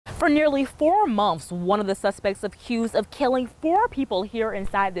For nearly 4 months, one of the suspects accused of killing 4 people here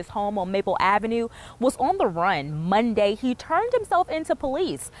inside this home on Maple Avenue was on the run. Monday, he turned himself into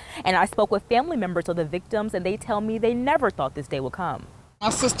police. And I spoke with family members of the victims, and they tell me they never thought this day would come. My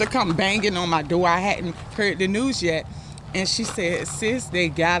sister come banging on my door. I hadn't heard the news yet. And she said, sis, they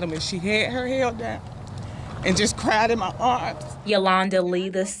got him. And she had her head down and just cried in my arms. Yolanda Lee,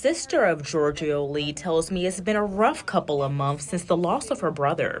 the sister of Giorgio Lee, tells me it's been a rough couple of months since the loss of her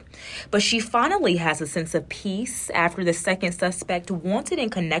brother. But she finally has a sense of peace after the second suspect wanted in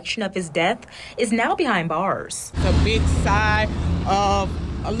connection of his death is now behind bars. It's a big sigh of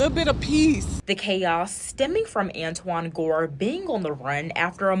a little bit of peace. The chaos stemming from Antoine Gore being on the run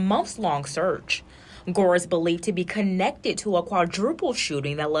after a months-long search. Gore is believed to be connected to a quadruple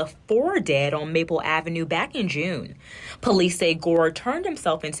shooting that left 4 dead on Maple Avenue back in June. Police say Gore turned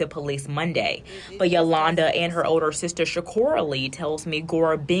himself into police Monday, but Yolanda and her older sister Shakora Lee tells me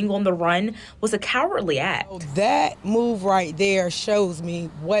Gore being on the run was a cowardly act. That move right there shows me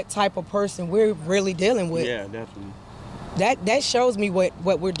what type of person we're really dealing with. Yeah, definitely. That shows me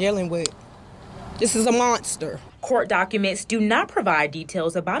what we're dealing with. This is a monster. Court documents do not provide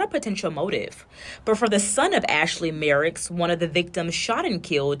details about a potential motive. But for the son of Ashley Merricks, one of the victims shot and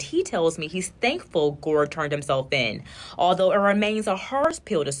killed, he tells me he's thankful Gore turned himself in, although it remains a hard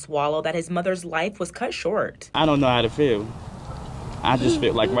pill to swallow that his mother's life was cut short. I don't know how to feel. I just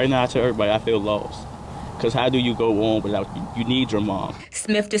feel like right now, I tell everybody I feel lost. Because how do you go on without, you need your mom.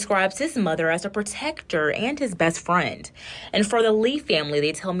 Smith describes his mother as a protector and his best friend. And for the Lee family,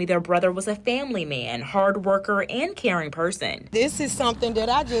 they tell me their brother was a family man, hard worker, and caring person. This is something that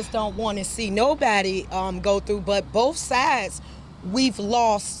I just don't want to see nobody go through, but both sides, we've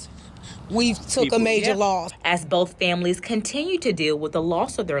took a major loss. As both families continue to deal with the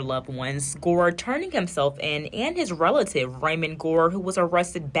loss of their loved ones, Gore turning himself in and his relative, Raymond Gore, who was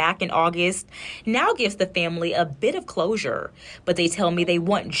arrested back in August, now gives the family a bit of closure. But they tell me they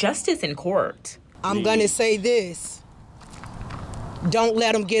want justice in court. I'm going to say this. Don't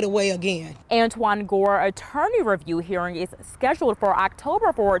let them get away again. Antoine Gore attorney review hearing is scheduled for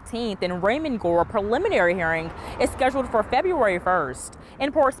October 14th, and Raymond Gore preliminary hearing is scheduled for February 1st.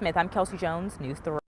 In Portsmouth, I'm Kelsey Jones, News 3.